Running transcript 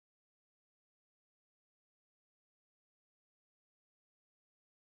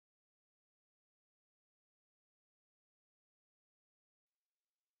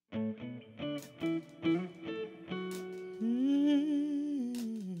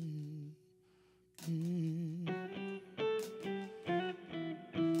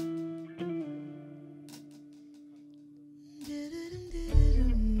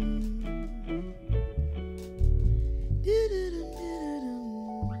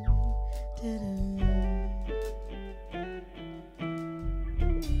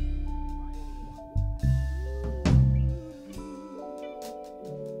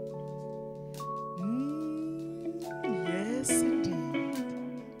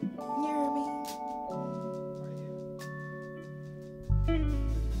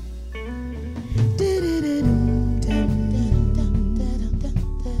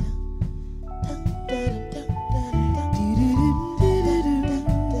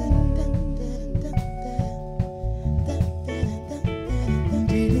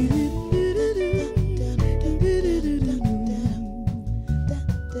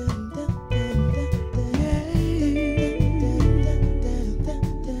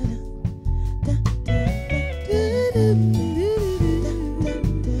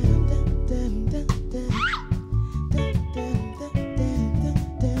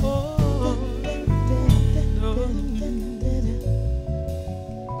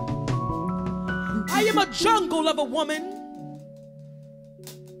Jungle of a woman.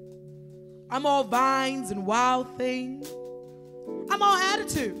 I'm all vines and wild things. I'm all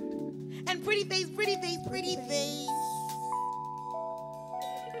attitude and pretty face, pretty face, pretty face.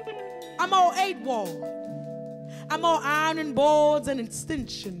 I'm all 8-wall. I'm all iron boards and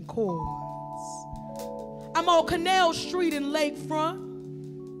extension cords. I'm all Canal Street and Lakefront.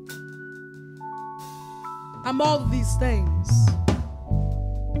 I'm all of these things.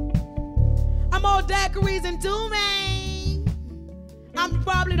 I'm all daiquiris and Doomay. I'm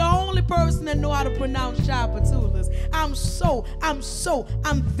probably the only person that know how to pronounce Shy Patulas.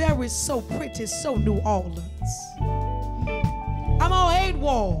 I'm very so pretty, so New Orleans. I'm all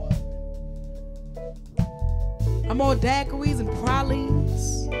 8-wall. I'm all daiquiris and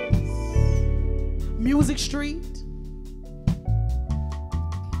pralines. Music Street.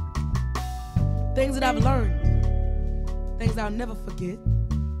 Things that I've learned. Things I'll never forget.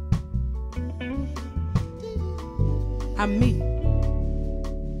 I'm me.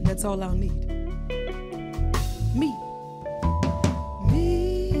 That's all I'll need. Me. Me.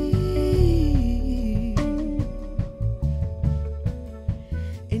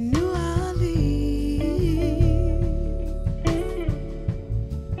 In New Orleans.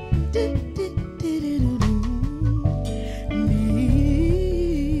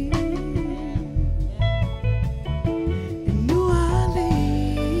 Me. In New Orleans.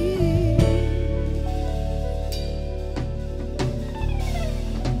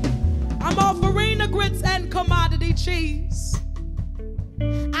 I'm off Farina grits and commodity cheese.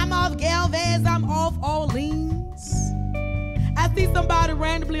 I'm off Galvez, I'm off Orleans. I see somebody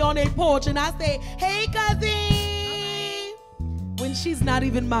randomly on a porch and I say, hey cousin, when she's not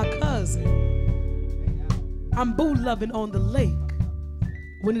even my cousin. I'm boo loving on the lake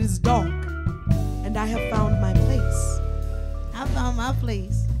when it is dark and I have found my place. I found my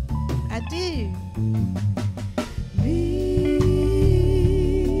place. I did. Me.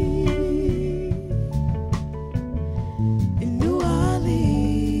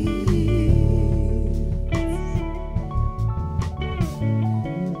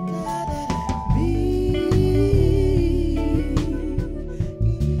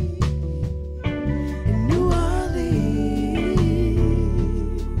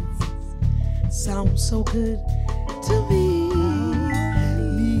 Sounds so good to me.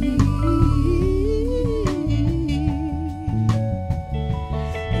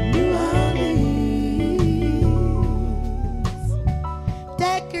 New Orleans,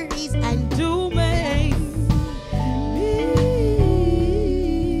 daiquiris and Doomay.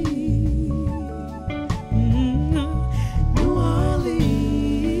 New Orleans.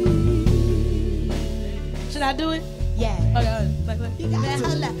 Should I do it? Yeah. Okay.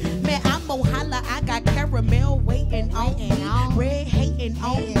 Man, I'm Holla, I got caramel waiting on me, red hating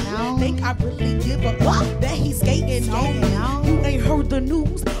on me. Think I really give a fuck that he's skating on me. You ain't heard the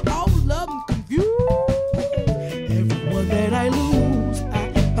news, all love and confused. Everyone that I lose,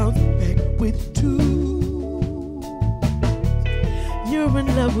 I bounce back with two. You're in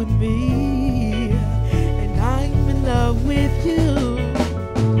love with me, and I'm in love with you.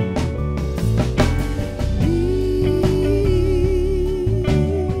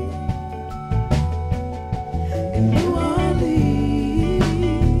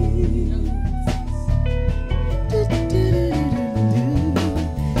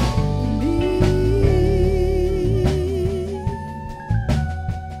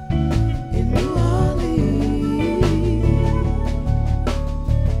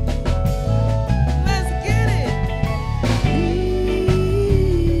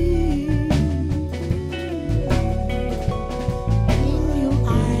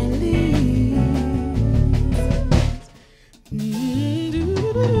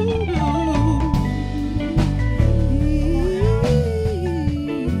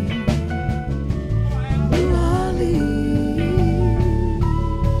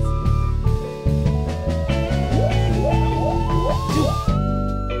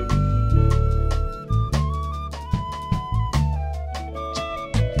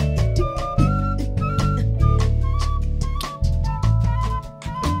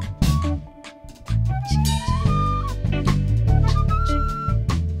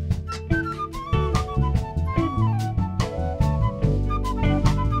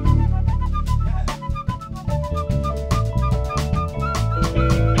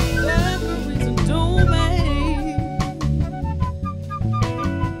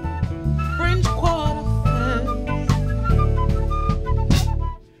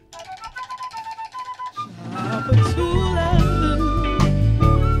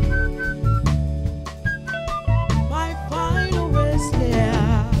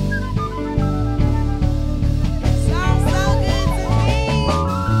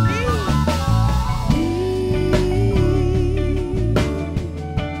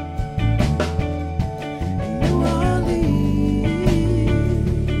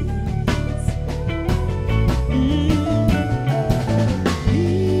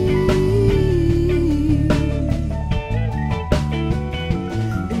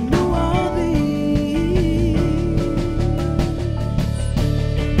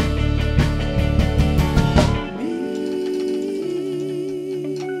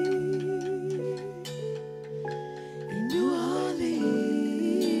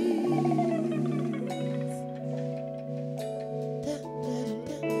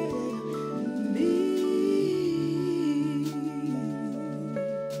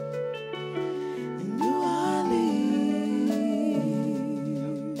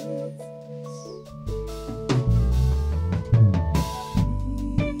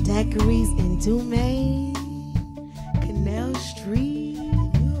 Daiquiris in Dumaine, Canal Street,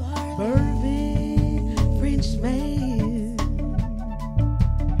 Bourbon, Frenchman,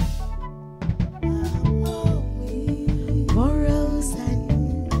 Moros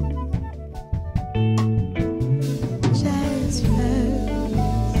and Jazz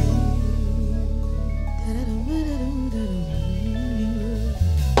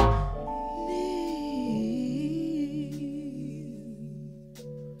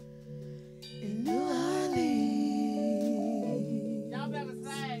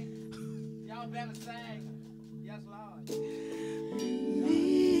Y'all better sing. Yes, Lord.